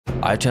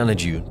I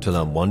challenge you to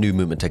learn one new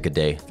movement tech a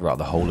day throughout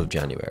the whole of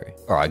January.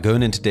 Alright,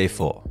 going into day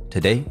 4.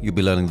 Today, you'll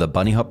be learning the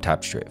bunny hop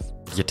tapstrafe.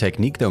 It's a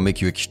technique that will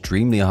make you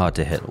extremely hard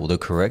to hit, although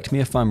correct me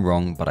if I'm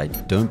wrong, but I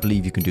don't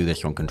believe you can do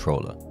this on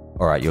controller.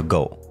 Alright, your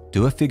goal.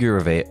 Do a figure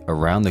of 8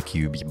 around the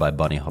cubes by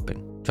bunny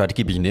hopping. Try to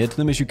keep as near to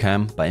them as you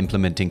can by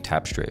implementing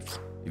tapstrafes.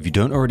 If you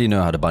don't already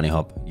know how to bunny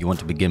hop, you want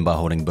to begin by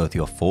holding both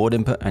your forward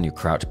input and your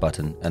crouch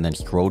button and then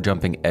scroll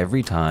jumping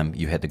every time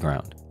you hit the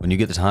ground. When you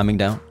get the timing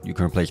down, you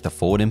can replace the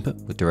forward input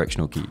with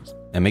directional keys.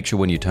 And make sure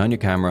when you turn your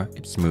camera,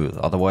 it's smooth,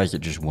 otherwise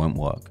it just won't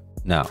work.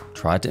 Now,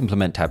 try to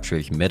implement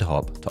tapstrafe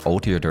mid-hop to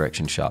alter your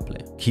direction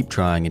sharply. Keep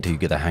trying until you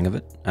get the hang of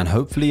it, and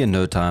hopefully in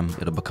no time,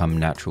 it'll become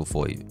natural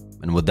for you.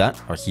 And with that,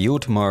 I'll see you all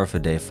tomorrow for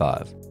day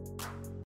 5.